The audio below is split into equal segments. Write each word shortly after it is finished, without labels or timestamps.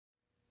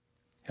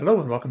Hello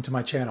and welcome to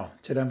my channel.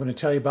 Today I'm going to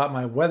tell you about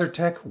my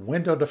WeatherTech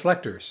window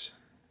deflectors.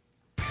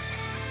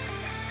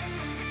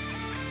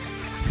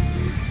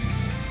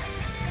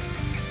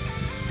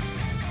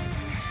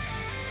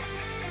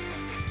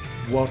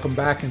 Welcome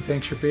back and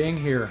thanks for being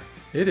here.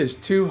 It is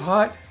too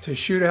hot to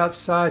shoot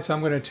outside, so I'm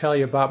going to tell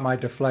you about my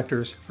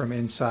deflectors from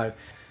inside.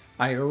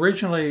 I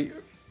originally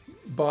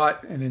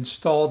bought and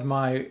installed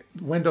my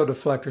window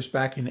deflectors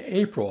back in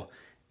April,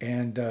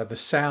 and the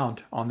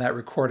sound on that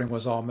recording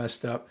was all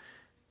messed up.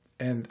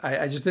 And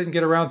I just didn't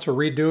get around to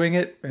redoing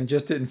it and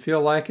just didn't feel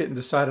like it, and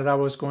decided I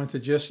was going to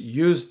just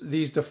use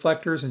these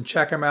deflectors and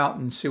check them out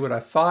and see what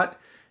I thought.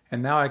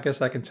 And now I guess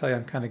I can tell you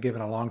I'm kind of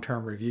giving a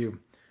long-term review.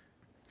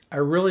 I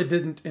really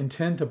didn't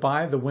intend to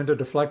buy the window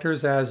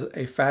deflectors as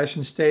a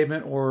fashion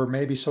statement or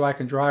maybe so I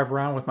can drive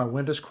around with my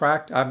windows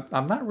cracked.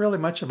 I'm not really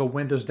much of a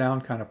windows down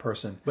kind of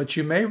person. But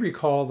you may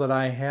recall that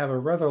I have a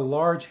rather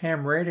large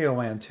ham radio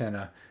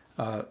antenna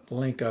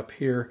link up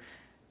here.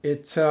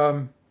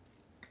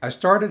 I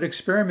started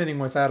experimenting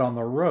with that on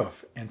the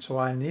roof, and so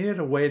I needed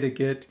a way to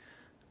get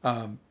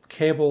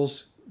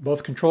cables,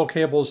 both control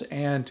cables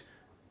and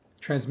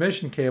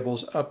transmission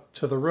cables, up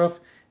to the roof.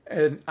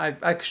 And I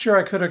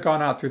could have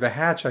gone out through the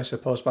hatch, I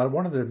suppose, but I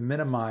wanted to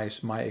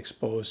minimize my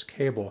exposed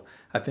cable.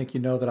 I think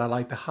you know that I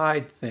like to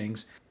hide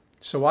things.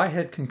 So I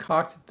had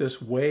concocted this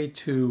way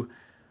to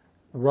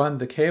run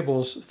the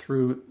cables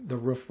through the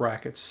roof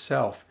rack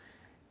itself.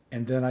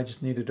 And then I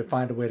just needed to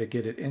find a way to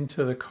get it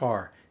into the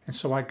car. And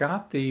so I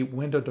got the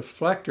window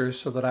deflectors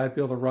so that I'd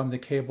be able to run the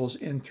cables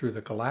in through the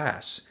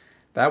glass.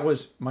 That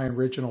was my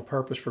original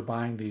purpose for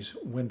buying these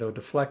window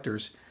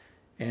deflectors.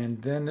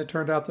 And then it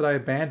turned out that I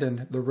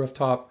abandoned the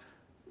rooftop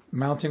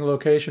mounting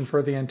location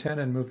for the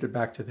antenna and moved it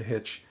back to the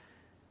hitch.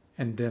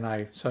 And then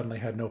I suddenly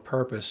had no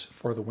purpose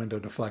for the window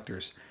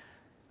deflectors.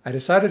 I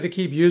decided to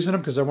keep using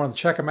them because I wanted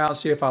to check them out and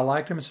see if I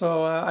liked them.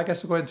 So I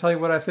guess I'll go ahead and tell you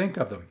what I think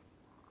of them.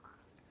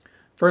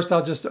 First,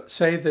 I'll just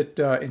say that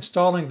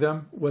installing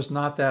them was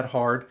not that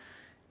hard.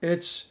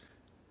 It's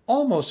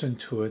almost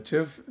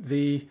intuitive.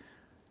 The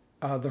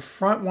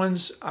front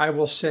ones, I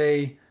will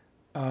say,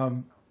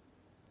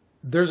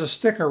 there's a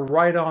sticker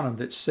right on them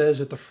that says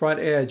that the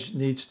front edge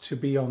needs to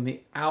be on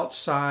the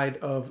outside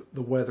of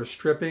the weather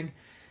stripping.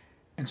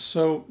 And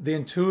so the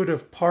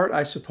intuitive part,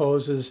 I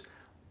suppose, is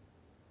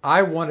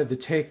I wanted to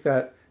take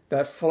that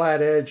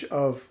flat edge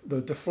of the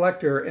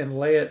deflector and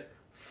lay it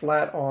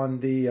flat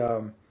on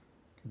the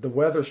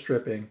weather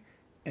stripping,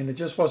 and it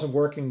just wasn't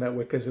working that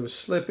way because it would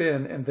slip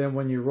in, and then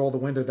when you roll the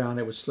window down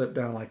it would slip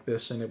down like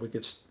this, and it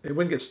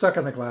wouldn't get stuck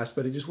on the glass,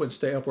 but it just wouldn't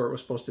stay up where it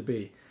was supposed to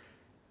be.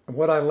 And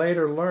what I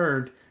later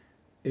learned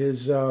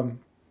is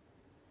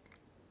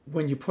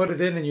when you put it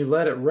in and you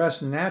let it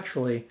rest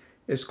naturally,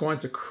 it's going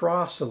to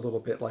cross a little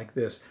bit like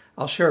this.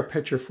 I'll share a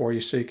picture for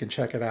you so you can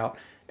check it out.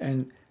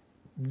 And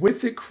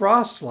with it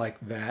crossed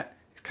like that,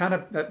 kind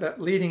of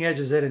that leading edge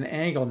is at an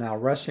angle now,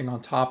 resting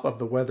on top of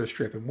the weather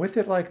strip, and with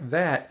it like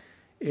that,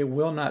 it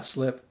will not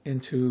slip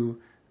into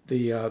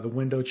the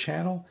window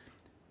channel,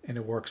 and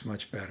it works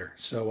much better.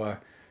 So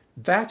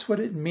that's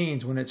what it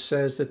means when it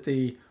says that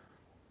the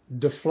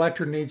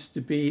deflector needs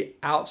to be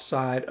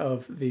outside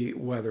of the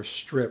weather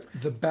strip.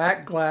 The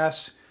back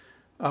glass,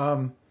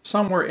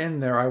 somewhere in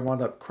there, I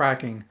wound up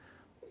cracking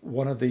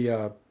one of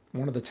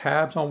the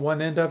tabs on one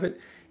end of it.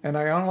 And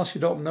I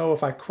honestly don't know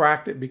if I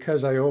cracked it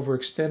because I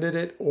overextended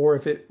it or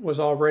if it was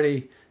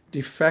already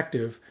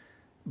defective,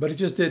 but it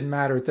just didn't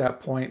matter at that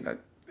point.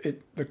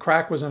 The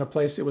crack was in a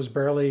place that was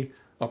barely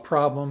a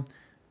problem.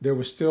 There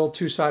was still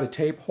two-sided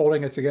tape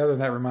holding it together,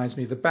 and that reminds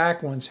me, the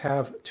back ones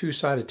have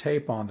two-sided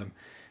tape on them.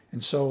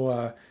 And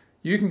so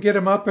you can get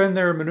them up in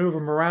there and maneuver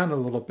them around a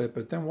little bit,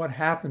 but then what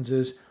happens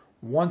is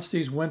once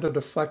these window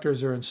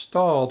deflectors are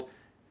installed,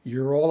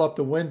 you roll up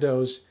the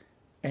windows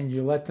and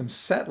you let them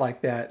set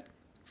like that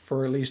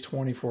for at least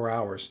 24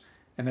 hours.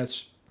 And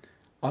that's,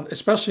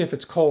 especially if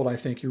it's cold, I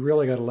think you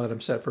really got to let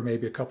them set for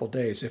maybe a couple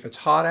days. If it's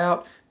hot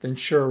out, then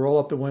sure, roll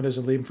up the windows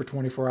and leave them for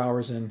 24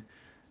 hours and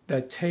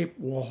that tape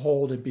will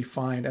hold and be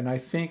fine. And I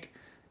think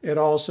it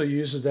also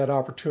uses that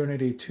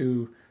opportunity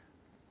to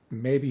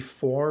maybe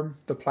form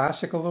the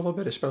plastic a little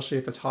bit, especially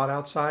if it's hot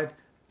outside.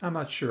 I'm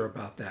not sure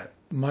about that.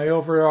 My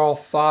overall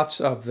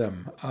thoughts of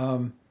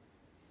them.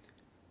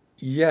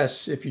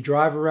 Yes, if you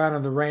drive around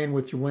in the rain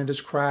with your windows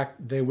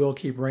cracked, they will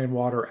keep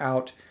rainwater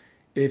out.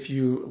 If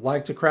you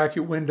like to crack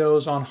your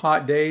windows on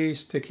hot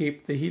days to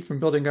keep the heat from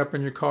building up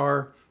in your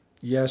car,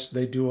 yes,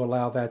 they do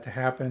allow that to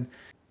happen.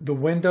 The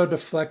window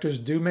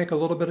deflectors do make a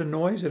little bit of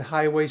noise at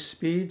highway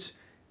speeds.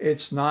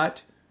 It's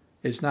not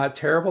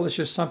terrible. It's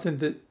just something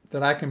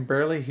that I can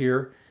barely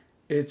hear.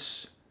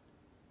 It's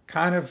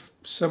kind of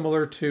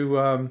similar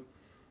to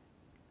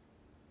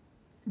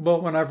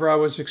well, whenever I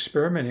was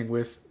experimenting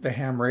with the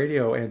ham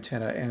radio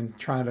antenna and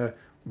trying to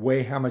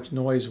weigh how much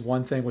noise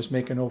one thing was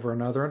making over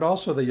another, and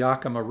also the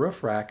Yakima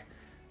roof rack,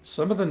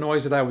 some of the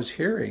noise that I was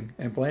hearing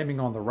and blaming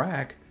on the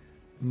rack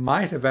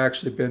might have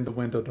actually been the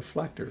window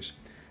deflectors,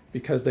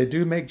 because they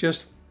do make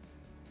just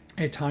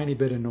a tiny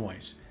bit of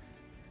noise.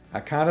 I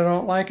kind of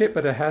don't like it,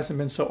 but it hasn't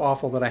been so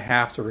awful that I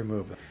have to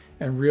remove them.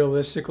 And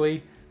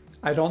realistically,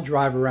 I don't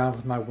drive around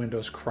with my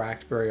windows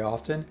cracked very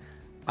often.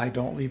 I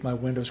don't leave my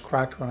windows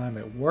cracked when I'm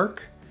at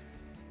work.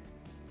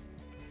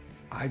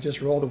 I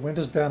just roll the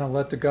windows down and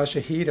let the gush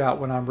of heat out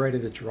when I'm ready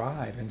to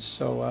drive. And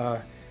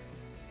so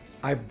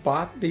I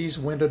bought these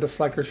window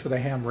deflectors for the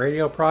ham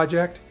radio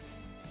project.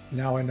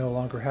 Now I no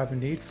longer have a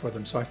need for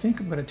them, so I think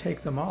I'm going to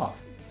take them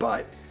off.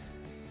 But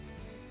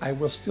I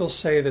will still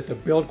say that the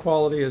build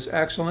quality is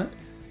excellent,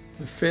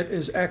 the fit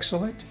is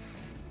excellent,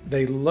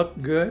 they look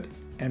good,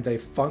 and they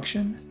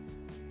function.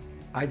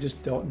 I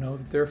just don't know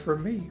that they're for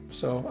me,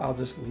 so I'll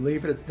just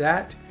leave it at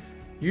that.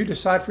 You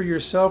decide for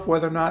yourself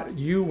whether or not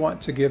you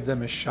want to give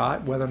them a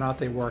shot, whether or not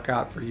they work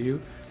out for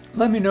you.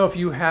 Let me know if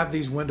you have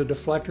these window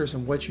deflectors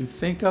and what you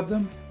think of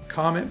them.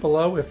 Comment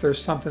below if there's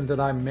something that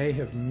I may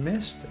have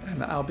missed,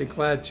 and I'll be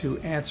glad to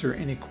answer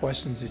any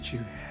questions that you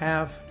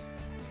have.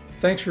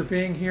 Thanks for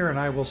being here, and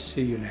I will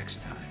see you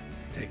next time.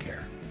 Take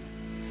care.